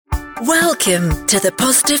Welcome to the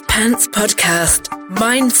Positive Pants Podcast.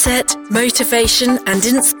 Mindset, motivation and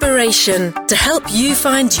inspiration to help you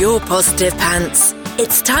find your positive pants.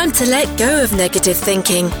 It's time to let go of negative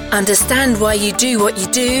thinking, understand why you do what you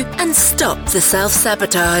do and stop the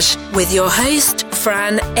self-sabotage with your host,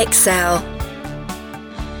 Fran Excel.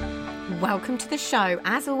 Welcome to the show.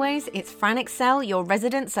 As always, it's Fran Excel, your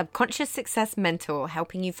resident subconscious success mentor,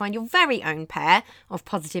 helping you find your very own pair of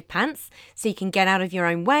positive pants so you can get out of your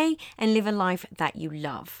own way and live a life that you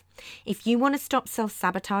love. If you want to stop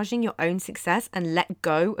self-sabotaging your own success and let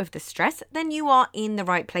go of the stress, then you are in the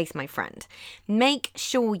right place, my friend. Make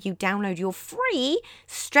sure you download your free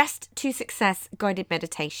Stressed to Success guided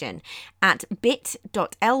meditation at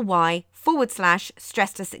bit.ly/stress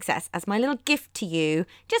to success as my little gift to you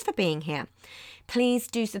just for being here. Please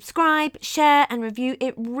do subscribe, share and review.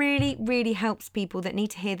 It really, really helps people that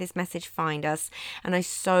need to hear this message find us, and I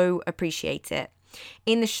so appreciate it.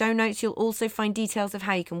 In the show notes, you'll also find details of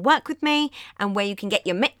how you can work with me and where you can get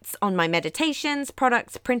your mitts on my meditations,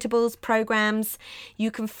 products, printables, programs.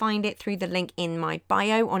 You can find it through the link in my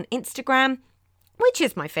bio on Instagram, which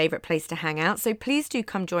is my favourite place to hang out. So please do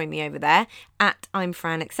come join me over there at I'm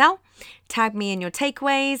Fran Excel. Tag me in your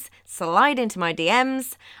takeaways, slide into my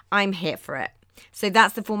DMs. I'm here for it. So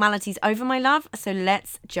that's the formalities over, my love. So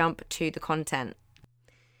let's jump to the content.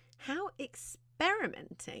 How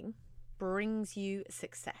experimenting brings you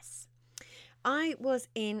success. I was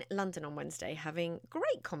in London on Wednesday having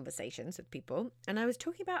great conversations with people, and I was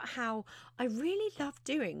talking about how I really love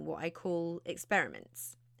doing what I call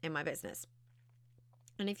experiments in my business.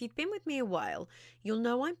 And if you've been with me a while, you'll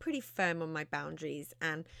know I'm pretty firm on my boundaries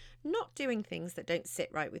and not doing things that don't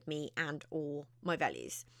sit right with me and or my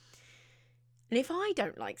values. And if I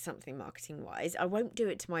don't like something marketing wise, I won't do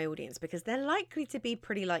it to my audience because they're likely to be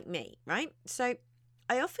pretty like me, right? So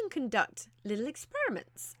I often conduct little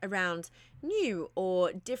experiments around new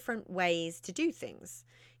or different ways to do things.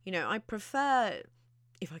 You know, I prefer,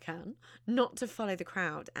 if I can, not to follow the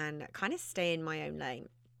crowd and kind of stay in my own lane.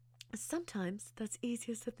 Sometimes that's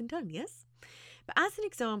easier said than done, yes? But as an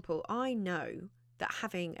example, I know that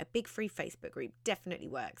having a big free Facebook group definitely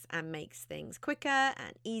works and makes things quicker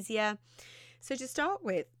and easier. So to start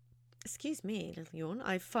with, excuse me, little yawn,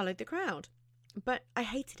 I followed the crowd, but I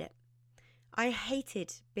hated it. I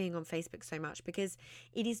hated being on Facebook so much because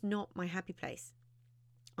it is not my happy place.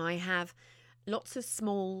 I have lots of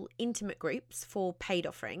small, intimate groups for paid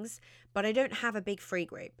offerings, but I don't have a big free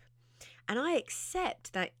group. And I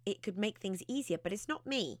accept that it could make things easier, but it's not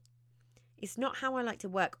me. It's not how I like to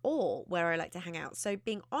work or where I like to hang out. So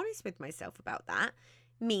being honest with myself about that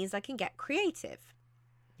means I can get creative,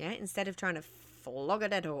 instead of trying to flog a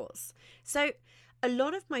dead horse. So a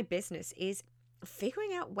lot of my business is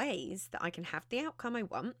figuring out ways that I can have the outcome I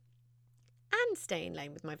want and stay in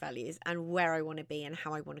lane with my values and where I want to be and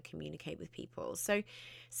how I want to communicate with people. So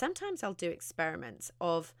sometimes I'll do experiments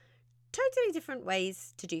of totally different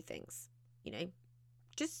ways to do things,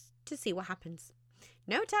 just to see what happens.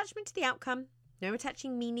 No attachment to the outcome, no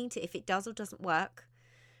attaching meaning to if it does or doesn't work.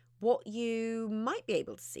 What you might be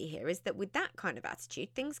able to see here is that with that kind of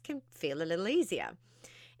attitude, things can feel a little easier.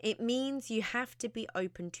 It means you have to be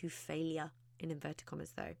open to failure, in inverted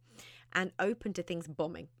commas though, and open to things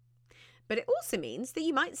bombing. But it also means that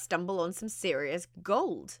you might stumble on some serious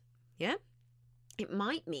gold, It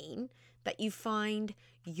might mean that you find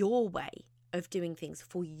your way of doing things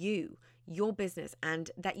for you, your business,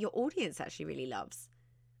 and that your audience actually really loves.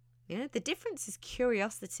 The difference is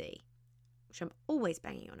curiosity, which I'm always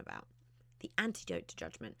banging on about, the antidote to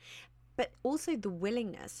judgment, but also the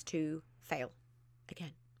willingness to fail,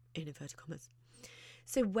 again, in inverted commas.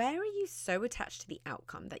 So where are you so attached to the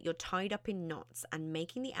outcome that you're tied up in knots and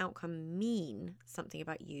making the outcome mean something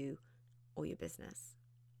about you or your business?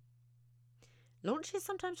 Launches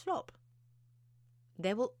sometimes flop.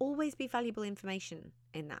 There will always be valuable information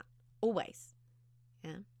in that. Always.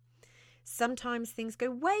 Sometimes things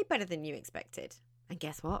go way better than you expected. And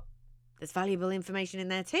guess what? There's valuable information in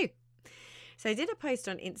there too. So I did a post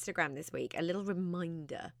on Instagram this week, a little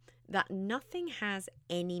reminder that nothing has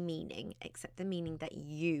any meaning except the meaning that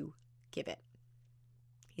you give it.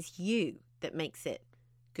 It's you that makes it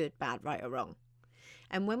good, bad, right or wrong.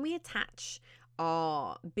 And when we attach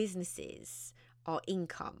our businesses, our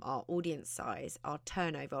income, our audience size, our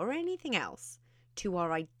turnover or anything else to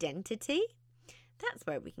our identity, that's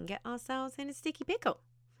where we can get ourselves in a sticky pickle.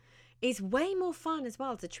 It's way more fun as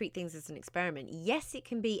well to treat things as an experiment. Yes, it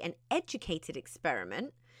can be an educated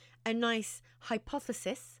experiment, a nice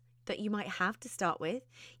hypothesis that you might have to start with.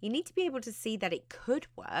 You need to be able to see that it could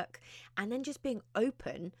work and then just being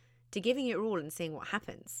open to giving it all and seeing what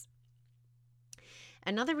happens.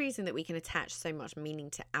 Another reason that we can attach so much meaning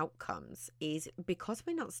to outcomes is because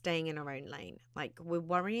we're not staying in our own lane. Like, we're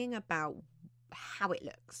worrying about how it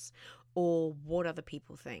looks or what other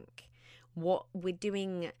people think. What we're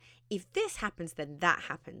doing, if this happens, then that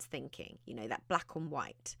happens thinking, that black and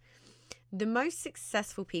white. The most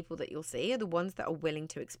successful people that you'll see are the ones that are willing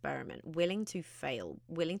to experiment, willing to fail,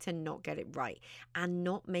 willing to not get it right, and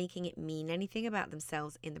not making it mean anything about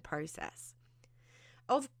themselves in the process.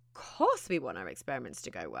 Of course we want our experiments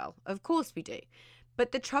to go well. Of course we do.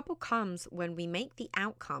 But the trouble comes when we make the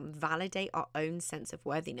outcome validate our own sense of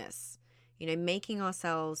worthiness, making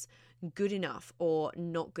ourselves good enough or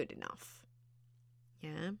not good enough.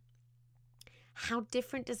 Yeah. How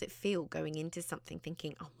different does it feel going into something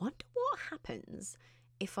thinking, I wonder what happens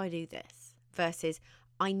if I do this, versus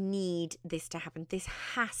I need this to happen. This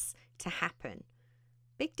has to happen.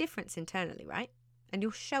 Big difference internally, right? And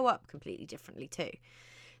you'll show up completely differently too.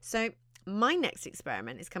 So my next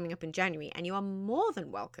experiment is coming up in January, and you are more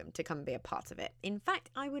than welcome to come and be a part of it. In fact,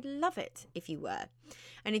 I would love it if you were.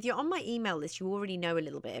 And if you're on my email list, you already know a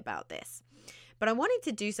little bit about this. But I wanted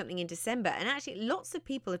to do something in December, and actually lots of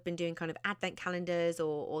people have been doing kind of advent calendars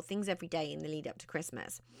or things every day in the lead up to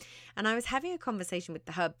Christmas. And I was having a conversation with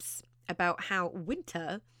the hubs about how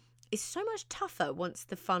winter is so much tougher once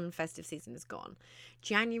the fun festive season is gone.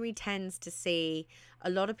 January tends to see a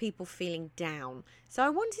lot of people feeling down. So I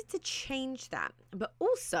wanted to change that. But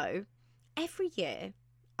also, every year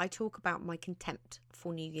I talk about my contempt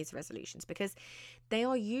for New Year's resolutions because they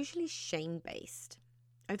are usually shame-based.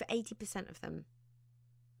 Over 80% of them,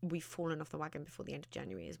 we've fallen off the wagon before the end of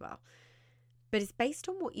January as well. But it's based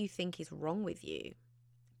on what you think is wrong with you.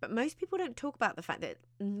 But most people don't talk about the fact that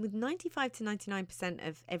with 95 to 99%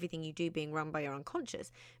 of everything you do being run by your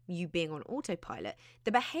unconscious, you being on autopilot,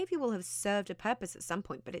 the behavior will have served a purpose at some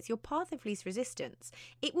point, but it's your path of least resistance.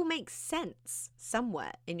 It will make sense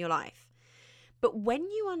somewhere in your life. But when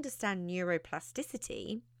you understand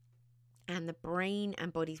neuroplasticity and the brain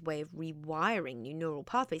and body's way of rewiring new neural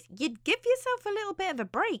pathways, you'd give yourself a little bit of a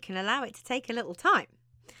break and allow it to take a little time.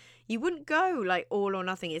 You wouldn't go like all or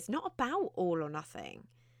nothing. It's not about all or nothing.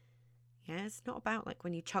 Yeah, it's not about like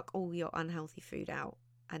when you chuck all your unhealthy food out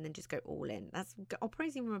and then just go all in. That's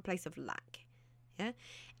operating from a place of lack. Yeah,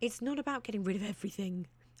 it's not about getting rid of everything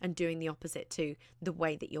and doing the opposite to the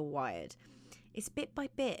way that you're wired. It's bit by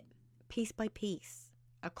bit, piece by piece,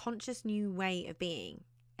 a conscious new way of being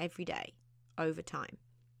every day over time.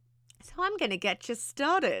 So I'm going to get you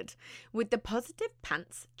started with the Positive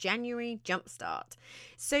Pants January Jumpstart.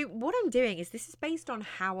 So what I'm doing is this is based on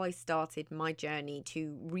how I started my journey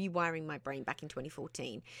to rewiring my brain back in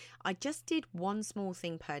 2014. I just did one small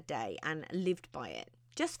thing per day and lived by it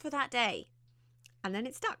just for that day. And then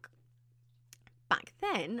it stuck. Back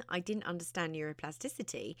then, I didn't understand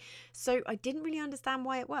neuroplasticity, so I didn't really understand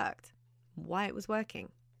why it worked, why it was working.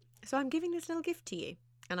 So I'm giving this little gift to you.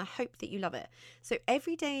 And I hope that you love it. So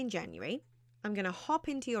every day in January, I'm going to hop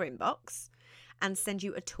into your inbox and send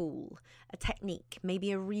you a tool, a technique,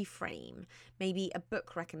 maybe a reframe, maybe a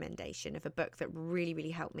book recommendation of a book that really,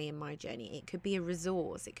 really helped me in my journey. It could be a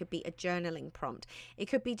resource. It could be a journaling prompt. It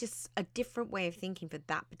could be just a different way of thinking for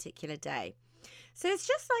that particular day. So it's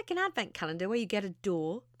just like an advent calendar where you get a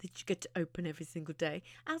door that you get to open every single day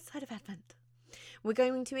outside of Advent. We're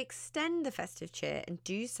going to extend the festive cheer and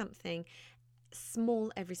do something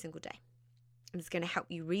small every single day. And it's going to help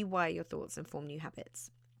you rewire your thoughts and form new habits.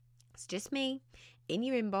 It's just me in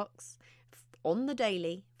your inbox on the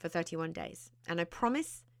daily for 31 days. And I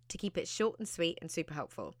promise to keep it short and sweet and super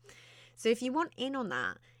helpful. So if you want in on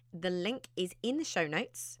that, the link is in the show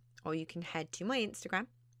notes, or you can head to my Instagram.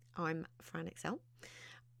 I'm Fran Excel.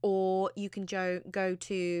 Or you can go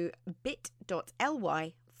to bit.ly/Fran's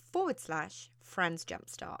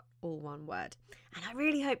Jumpstart, all one word. And I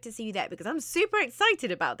really hope to see you there because I'm super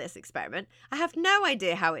excited about this experiment. I have no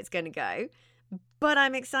idea how it's going to go, but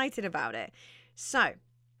I'm excited about it. So,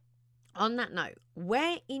 on that note,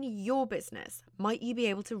 where in your business might you be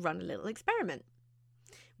able to run a little experiment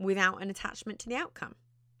without an attachment to the outcome?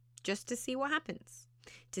 Just to see what happens,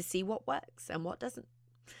 to see what works and what doesn't,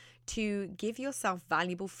 to give yourself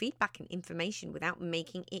valuable feedback and information without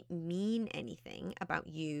making it mean anything about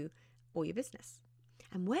you or your business.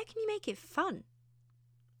 And where can you make it fun?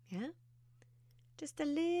 Yeah? Just a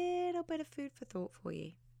little bit of food for thought for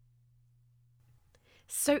you.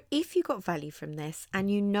 So if you got value from this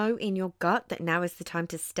and you know in your gut that now is the time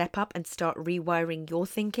to step up and start rewiring your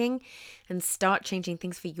thinking and start changing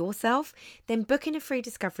things for yourself, then book in a free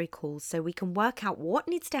discovery call so we can work out what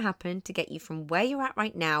needs to happen to get you from where you're at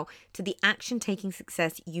right now to the action-taking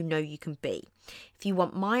success you know you can be. If you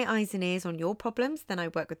want my eyes and ears on your problems, then I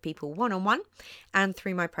work with people one-on-one and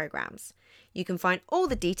through my programs. You can find all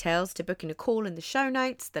the details to booking a call in the show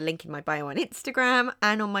notes, the link in my bio on Instagram,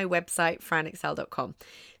 and on my website, franexcel.com.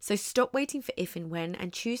 So stop waiting for if and when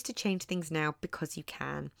and choose to change things now because you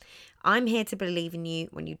can. I'm here to believe in you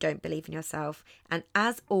when you don't believe in yourself. And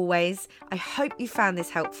as always, I hope you found this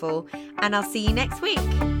helpful, and I'll see you next week.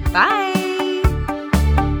 Bye!